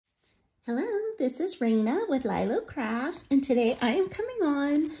Hello, this is Raina with LYLO Crafts, and today I am coming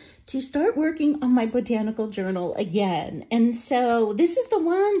on to start working on my botanical journal again. And so this is the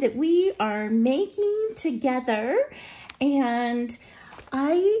one that we are making together, and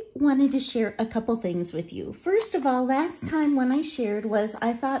I wanted to share a couple things with you. First of all, last time when I shared was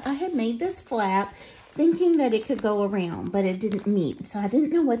I thought I had made this flap thinking that it could go around, but it didn't meet, so I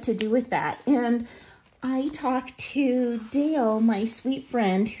didn't know what to do with that. And I talked to Dale, my sweet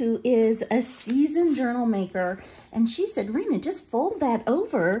friend, who is a seasoned journal maker, and she said, Raina, just fold that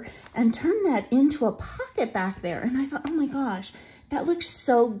over and turn that into a pocket back there. And I thought, oh my gosh, that looks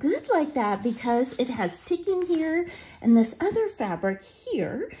so good like that because it has ticking here and this other fabric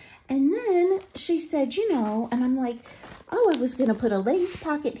here. And then she said, you know, and I'm like, oh, I was going to put a lace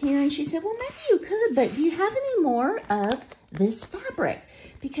pocket here. And she said, well, maybe you could, but do you have any more of this fabric?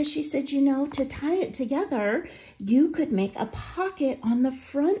 Because she said, you know, to tie it together, you could make a pocket on the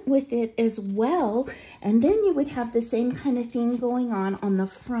front with it as well. And then you would have the same kind of thing going on the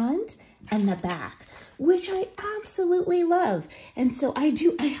front and the back, which I absolutely love. And so I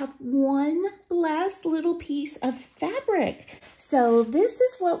have one last little piece of fabric. So this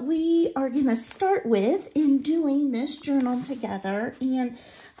is what we are going to start with in doing this journal together. And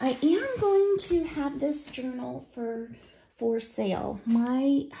I am going to have this journal for sale.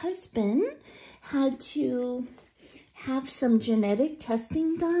 My husband had to have some genetic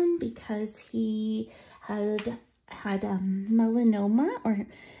testing done because he had melanoma,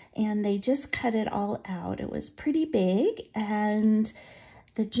 and they just cut it all out. It was pretty big, and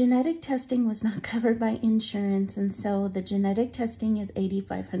the genetic testing was not covered by insurance, and so the genetic testing is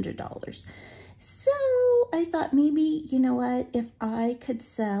 $8,500. So I thought maybe, you know what, if I could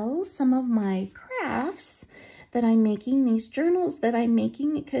sell some of my crafts that I'm making, these journals that I'm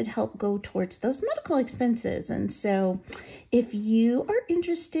making, it could help go towards those medical expenses. And so if you are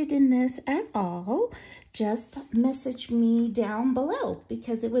interested in this at all, just message me down below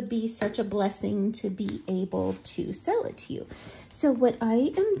because it would be such a blessing to be able to sell it to you. So what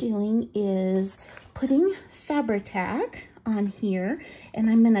I am doing is putting Fabri-Tac on here, and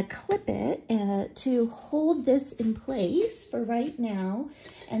I'm going to clip it to hold this in place for right now.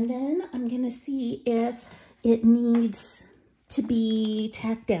 And then I'm going to see if it needs to be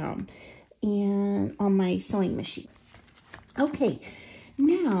tacked down and on my sewing machine. Okay,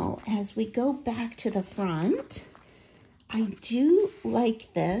 now as we go back to the front, I do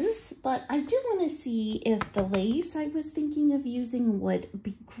like this, but I do want to see if the lace I was thinking of using would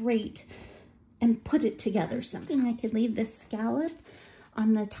be great and put it together. Something I could leave this scallop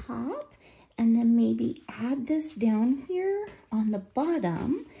on the top and then maybe add this down here on the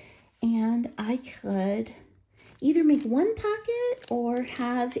bottom, and I could either make one pocket or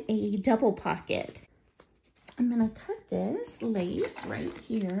have a double pocket. I'm gonna cut this lace right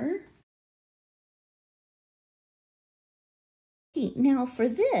here. Okay, now for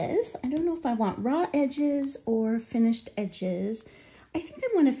this, I don't know if I want raw edges or finished edges. I think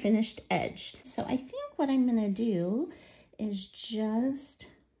I want a finished edge. So I think what I'm gonna do is just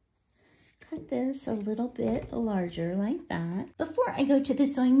cut this a little bit larger like that. Before I go to the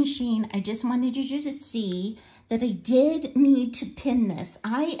sewing machine, I just wanted you to see that I did need to pin this.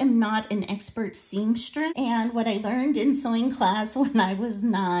 I am not an expert seamstress, and what I learned in sewing class when I was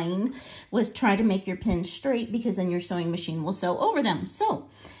 9 was try to make your pins straight because then your sewing machine will sew over them. So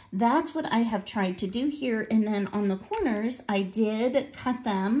that's what I have tried to do here. And then on the corners, I did cut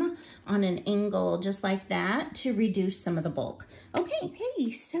them on an angle just like that to reduce some of the bulk.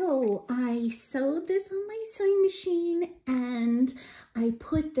 Okay, so I sewed this on my sewing machine, and I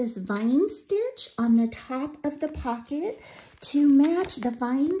put this vine stitch on the top of the pocket to match the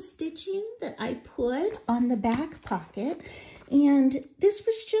vine stitching that I put on the back pocket. And this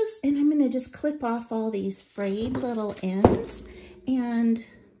was just, and I'm gonna just clip off all these frayed little ends. And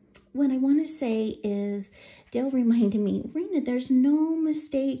what I want to say is, Dale reminded me, Raina, there's no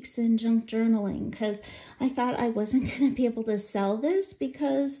mistakes in junk journaling, because I thought I wasn't going to be able to sell this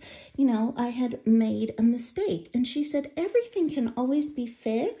because, you know, I had made a mistake. And she said, everything can always be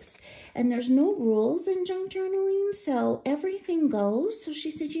fixed, and there's no rules in junk journaling, so everything goes. So she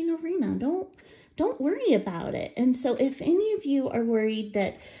said, you know, Raina, don't worry about it. And so if any of you are worried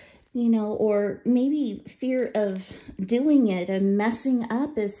that, you know, or maybe fear of doing it and messing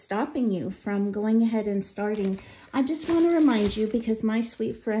up is stopping you from going ahead and starting, I just want to remind you, because my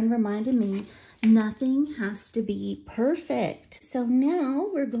sweet friend reminded me, nothing has to be perfect. So now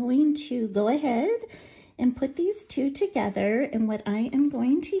we're going to go ahead and put these two together. And what I am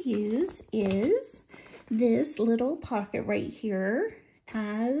going to use is this little pocket right here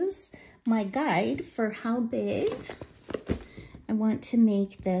as my guide for how big I want to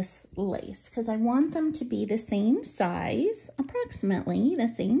make this lace because I want them to be the same size, approximately the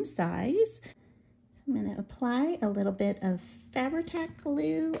same size. I'm going to apply a little bit of Fabri-Tac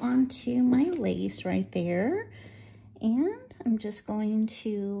glue onto my lace right there. And I'm just going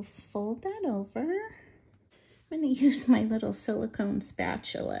to fold that over. I'm going to use my little silicone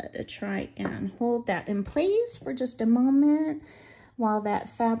spatula to try and hold that in place for just a moment while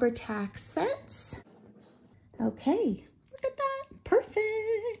that Fabri-Tac sets. Okay, look at that,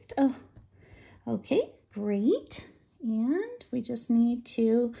 perfect. Oh, okay, great. And we just need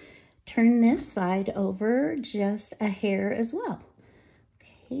to turn this side over just a hair as well.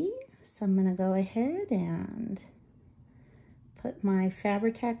 Okay, so I'm gonna go ahead and put my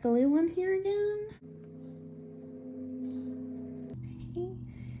Fabri-Tac glue on here again. Okay,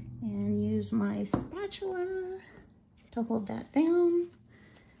 and use my spatula to hold that down.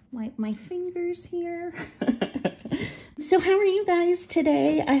 Wipe my fingers here. So how are you guys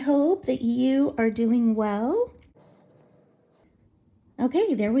today? I hope that you are doing well.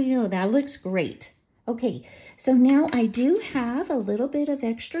 Okay, there we go. That looks great. Okay, so now I do have a little bit of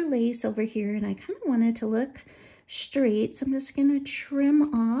extra lace over here, and I kind of want it to look straight. So I'm just going to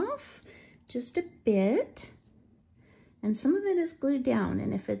trim off just a bit. And some of it is glued down,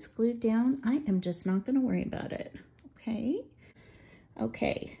 and if it's glued down, I am just not going to worry about it. Okay.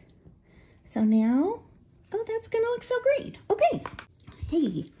 Okay. So now, oh, that's going to look so great. Okay.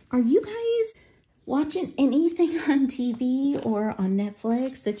 Hey, are you guys watching anything on TV or on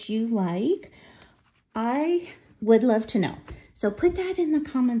Netflix that you like? I would love to know. So put that in the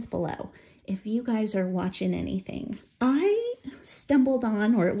comments below if you guys are watching anything. I stumbled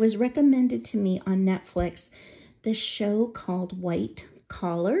on, or it was recommended to me on Netflix, this show called White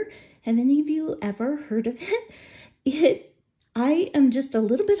Collar. Have any of you ever heard of it? I am just a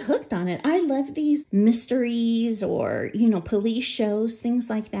little bit hooked on it. I love these mysteries or, you know, police shows, things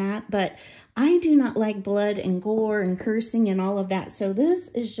like that. But I do not like blood and gore and cursing and all of that. So this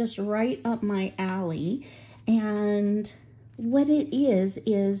is just right up my alley. And what it is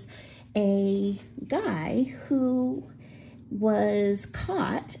a guy who was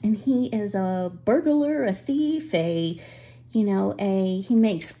caught, and he is a burglar, a thief, he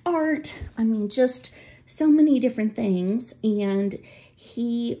makes art. I mean, just so many different things, and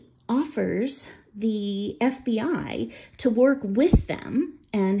he offers the FBI to work with them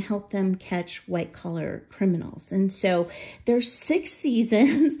and help them catch white-collar criminals. And so there's 6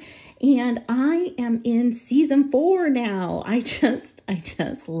 seasons, and I am in season 4 now. I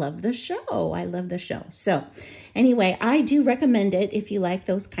just love the show. I love the show. So anyway, I do recommend it if you like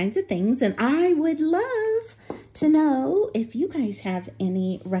those kinds of things, and I would love to know if you guys have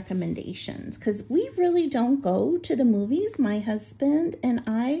any recommendations, because we really don't go to the movies. My husband and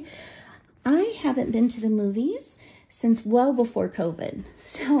I haven't been to the movies since well before COVID.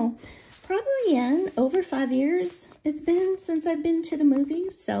 So probably in over 5 years it's been since I've been to the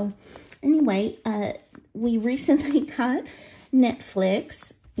movies. So anyway, we recently got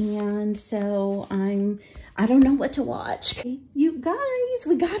Netflix, and so I don't know what to watch. You guys,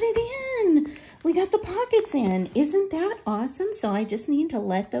 we got it in. We got the pockets in. Isn't that awesome? So I just need to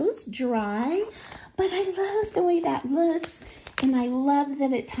let those dry. But I love the way that looks. And I love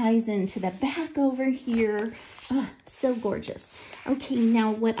that it ties into the back over here. Oh, so gorgeous. Okay,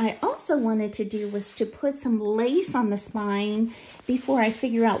 now what I also wanted to do was to put some lace on the spine before I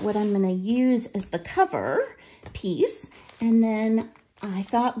figure out what I'm going to use as the cover piece. And then I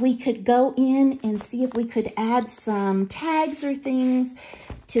thought we could go in and see if we could add some tags or things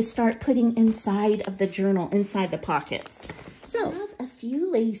to start putting inside of the journal, inside the pockets. So I have a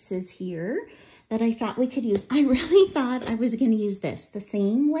few laces here that I thought we could use. I really thought I was going to use the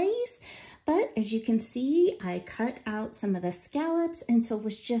same lace, but as you can see, I cut out some of the scallops, and so it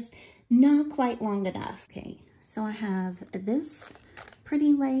was just not quite long enough. Okay, so I have this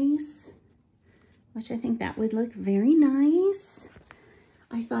pretty lace, which I think that would look very nice.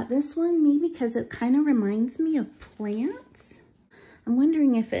 I thought this one, maybe because it kind of reminds me of plants. I'm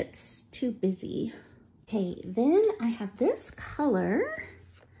wondering if it's too busy. Okay, then I have this color,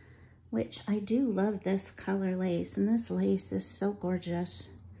 which I do love this color lace. And this lace is so gorgeous.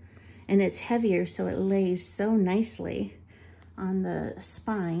 And it's heavier, so it lays so nicely on the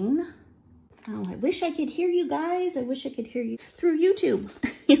spine. Oh, I wish I could hear you guys. I wish I could hear you through YouTube.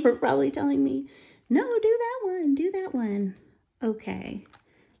 You were probably telling me, no, do that one, do that one. Okay.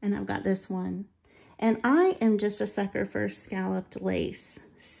 And I've got this one. And I am just a sucker for scalloped lace.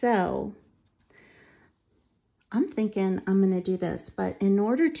 So I'm thinking I'm going to do this. But in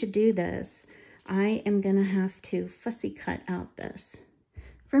order to do this, I am going to have to fussy cut out this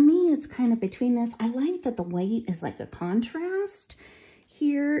For me, it's kind of between this. I like that the white is like a contrast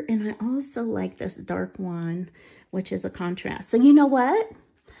here, and I also like this dark one, which is a contrast. So you know what?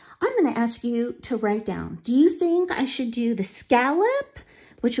 I'm going to ask you to write down, do you think I should do the scallop,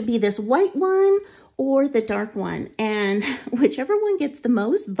 which will be this white one, or the dark one? And whichever one gets the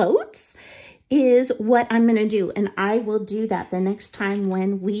most votes is what I'm going to do. And I will do that the next time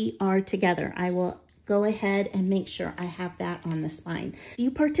when we are together. I will go ahead and make sure I have that on the spine. If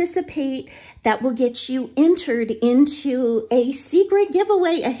you participate, that will get you entered into a secret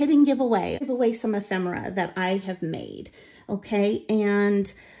giveaway, a hidden giveaway. Give away some ephemera that I have made, okay?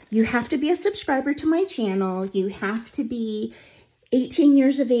 And you have to be a subscriber to my channel. You have to be 18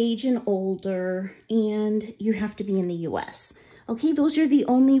 years of age and older, and you have to be in the US. Okay, those are the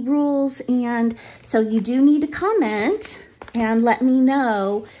only rules. And so you do need to comment and let me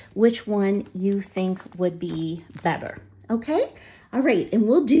know which one you think would be better. Okay? All right, and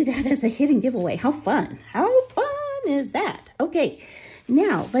we'll do that as a hidden giveaway. How fun? How fun is that? Okay,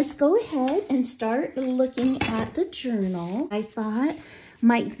 now let's go ahead and start looking at the journal. I thought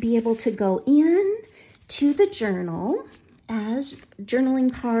might be able to go in to the journal as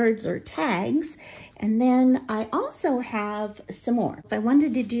journaling cards or tags. And then I also have some more. If I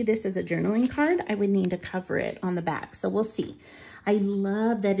wanted to do this as a journaling card, I would need to cover it on the back. So we'll see. I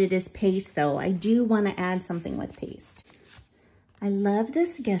love that it is paste though. I do want to add something with paste. I love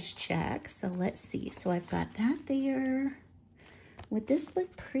this guest check. So let's see. So I've got that there. Would this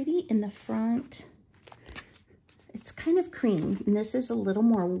look pretty in the front? It's kind of cream, and this is a little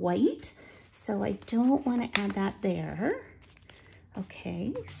more white. So I don't want to add that there.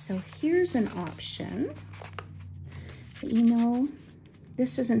 Okay, so here's an option. But you know,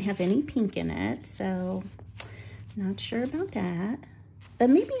 this doesn't have any pink in it, so not sure about that. But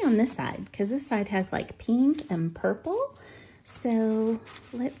maybe on this side, because this side has like pink and purple. So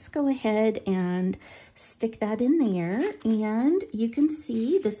let's go ahead and stick that in there. And you can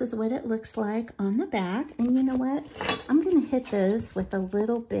see this is what it looks like on the back. And you know what? I'm going to hit this with a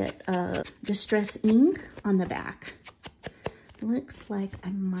little bit of Distress ink on the back. Looks like I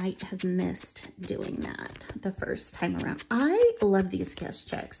might have missed doing that the first time around. I love these guest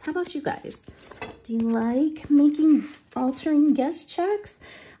checks. How about you guys? Do you like altering guest checks?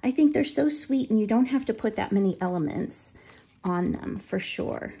 I think they're so sweet, and you don't have to put that many elements on them for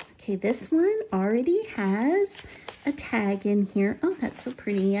sure. Okay, this one already has a tag in here. Oh, that's so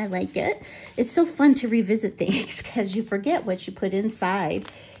pretty. I like it. It's so fun to revisit things because you forget what you put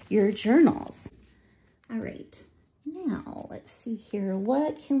inside your journals. All right. Now, let's see here.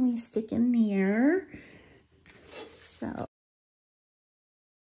 What can we stick in there? So, I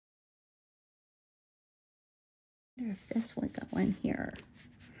wonder if this would go in here.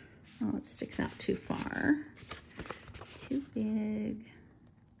 Oh, it sticks out too far. Too big.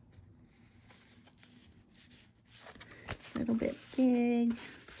 A little bit big.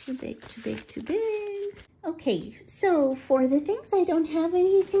 Too big, too big, too big. Okay, so for the things I don't have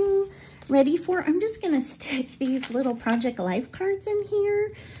anything ready for, I'm just going to stick these little Project Life cards in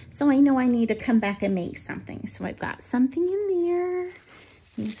here. So I know I need to come back and make something. So I've got something in there.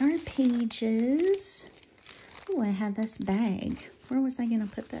 These are pages. Oh, I had this bag. Where was I going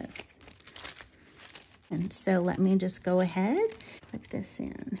to put this? And so let me just go ahead, put this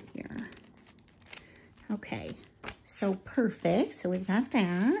in here. Okay, so perfect. So we've got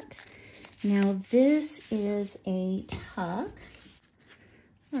that. Now this is a tuck,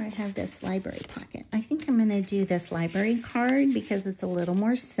 or I have this library pocket. I think I'm gonna do this library card because it's a little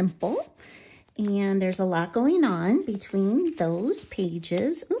more simple and there's a lot going on between those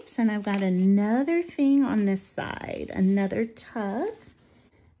pages. Oops, and I've got another thing on this side, another tuck.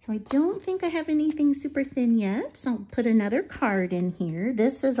 So I don't think I have anything super thin yet, so I'll put another card in here.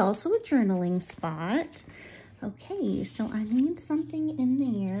 This is also a journaling spot. Okay, so I need something in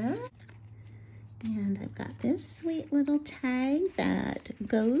there. And I've got this sweet little tag that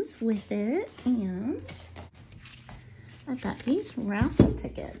goes with it. And I've got these raffle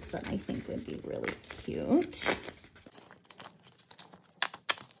tickets that I think would be really cute.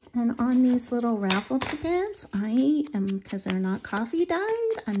 And on these little raffle tickets, because they're not coffee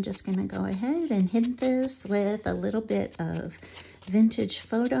dyed, I'm just going to go ahead and hit this with a little bit of vintage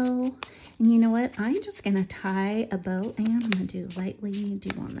photo. And you know what? I'm just going to tie a bow, and I'm going to do lightly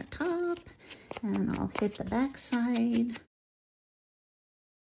do on the top. And I'll hit the back side.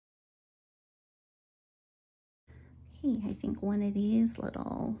 Okay, I think one of these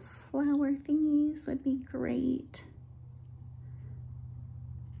little flower thingies would be great.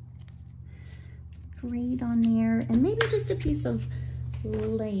 Great on there. And maybe just a piece of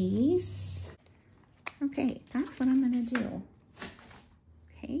lace. Okay, that's what I'm going to do.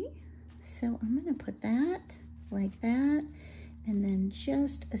 Okay, Okay, so I'm gonna put that like that, and then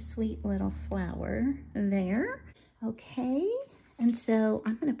just a sweet little flower there. Okay, and so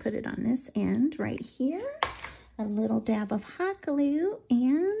I'm gonna put it on this end right here. A little dab of hot glue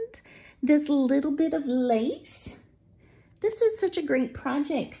and this little bit of lace. This is such a great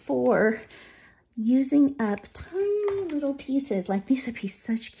project for using up tiny little pieces. Like these would be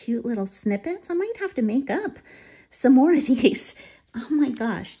such cute little snippets. I might have to make up some more of these. Oh my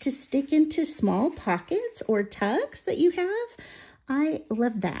gosh, to stick into small pockets or tucks that you have. I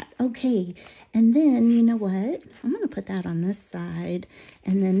love that. Okay, and then you know what? I'm gonna put that on this side,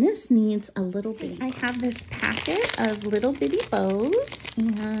 and then this needs a little bit. I have this packet of little bitty bows,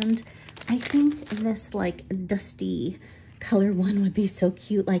 and I think this like dusty color one would be so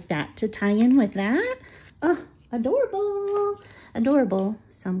cute like that to tie in with that. Oh, adorable, adorable.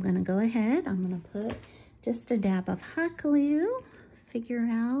 So I'm gonna go ahead, I'm gonna put just a dab of hot glue, figure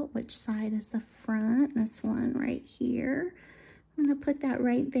out which side is the front, this one right here. I'm gonna put that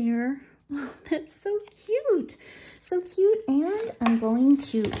right there. Oh, that's so cute. So cute. And I'm going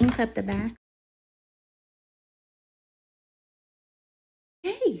to ink up the back.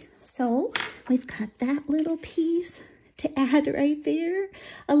 Okay, so we've got that little piece to add right there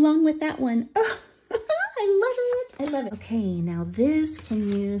along with that one. Oh, I love it. I love it. Okay, now this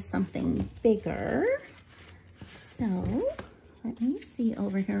can use something bigger. So let me see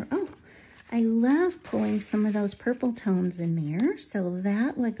over here. Oh, I love pulling some of those purple tones in there, so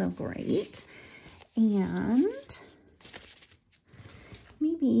that would go great. And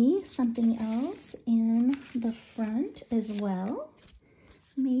maybe something else in the front as well.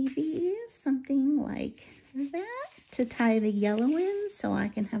 Maybe something like that to tie the yellow in so I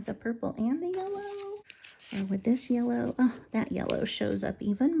can have the purple and the yellow. Or with this yellow, oh, that yellow shows up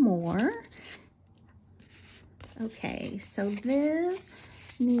even more. Okay, so this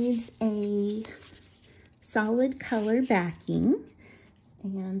needs a solid color backing,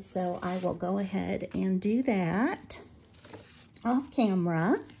 and so I will go ahead and do that off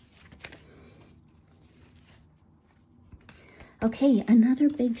camera. Okay, another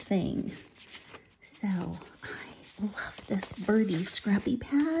big thing. So I love this birdie scrappy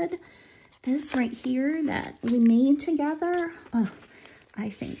pad. This right here that we made together. Oh, I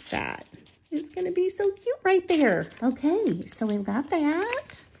think that is gonna be so cute right there. Okay, so we've got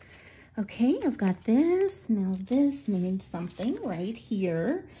that. Okay, I've got this. Now this needs something right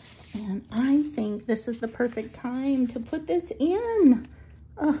here. And I think this is the perfect time to put this in.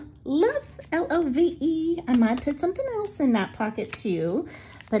 Oh, love, L-O-V-E. I might put something else in that pocket too,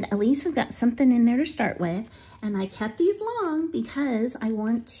 but at least we've got something in there to start with. And I kept these long because I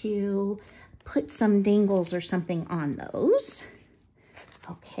want to put some dangles or something on those.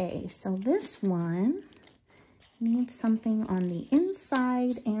 Okay, so this one needs something on the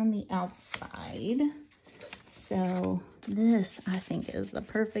inside and the outside. So this, I think, is the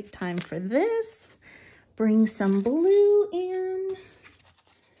perfect time for this. Bring some blue in.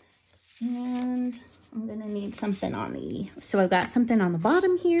 And I'm gonna need something on the, so I've got something on the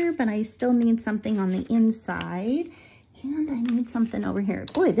bottom here, but I still need something on the inside. And I need something over here.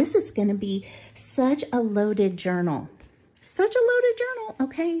 Boy, this is gonna be such a loaded journal. Such a loaded journal.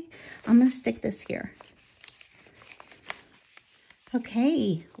 Okay, I'm gonna stick this here.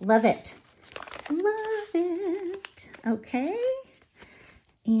 Okay, love it. Love it. Okay,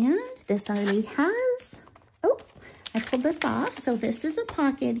 and this already has, oh, I pulled this off. So this is a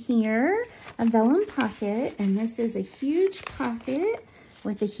pocket here, a vellum pocket, and this is a huge pocket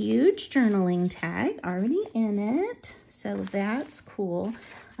with a huge journaling tag already in it. So that's cool.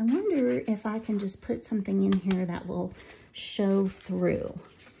 I wonder if I can just put something in here that will show through.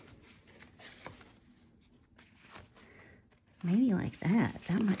 Maybe like that.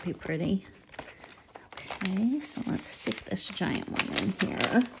 That might be pretty. Okay, so let's stick this giant one in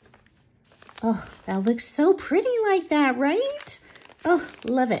here. Oh, that looks so pretty like that, right? Oh,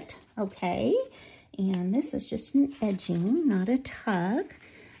 love it. Okay, and this is just an edging, not a tuck.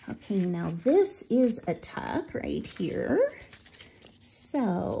 Okay, now this is a tuck right here.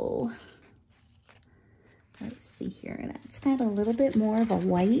 So let's see here. That's got a little bit more of a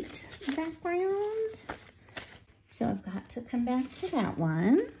white background. So I've got to come back to that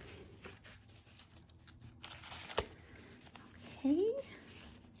one. Okay.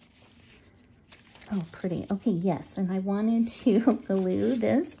 Oh, pretty. Okay, yes, and I wanted to glue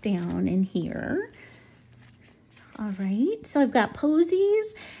this down in here. All right, so I've got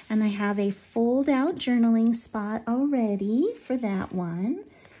posies, and I have a fold-out journaling spot already for that one.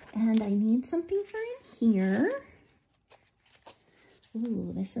 And I need something for in here.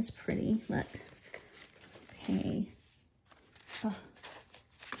 Ooh, this is pretty. Look. Okay. Oh,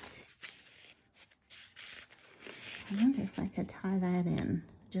 I wonder if I could tie that in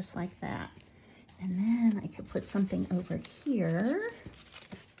just like that. And then I could put something over here.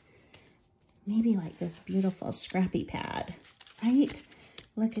 Maybe like this beautiful scrappy pad, right?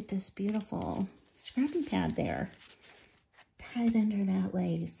 Look at this beautiful scrappy pad there. Tied under that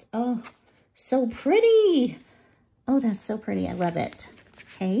lace. Oh, so pretty. Oh, that's so pretty. I love it.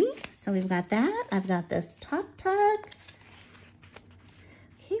 Okay, so we've got that. I've got this top tuck.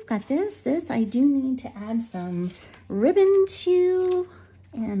 Okay, I've got this. I do need to add some ribbon to,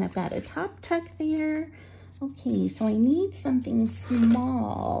 and I've got a top tuck there. Okay, so I need something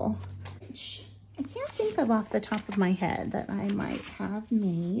small, which I can't think of off the top of my head that I might have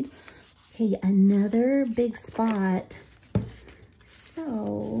made. Okay, another big spot.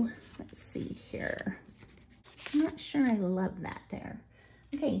 So let's see here. I'm not sure I love that there.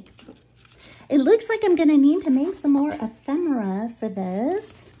 Okay, it looks like I'm gonna need to make some more ephemera for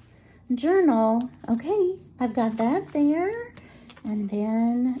this journal. Okay, I've got that there. And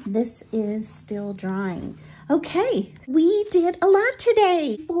then this is still drying. Okay, we did a lot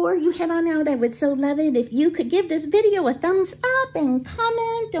today. Before you head on out, I would so love it if you could give this video a thumbs up and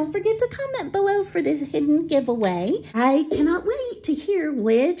comment. Don't forget to comment below for this hidden giveaway. I cannot wait to hear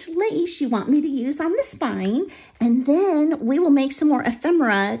which lace you want me to use on the spine. And then we will make some more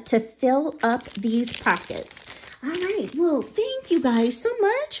ephemera to fill up these pockets. All right, well, thank you guys so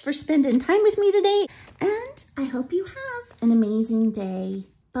much for spending time with me today. And I hope you have an amazing day.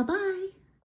 Bye-bye.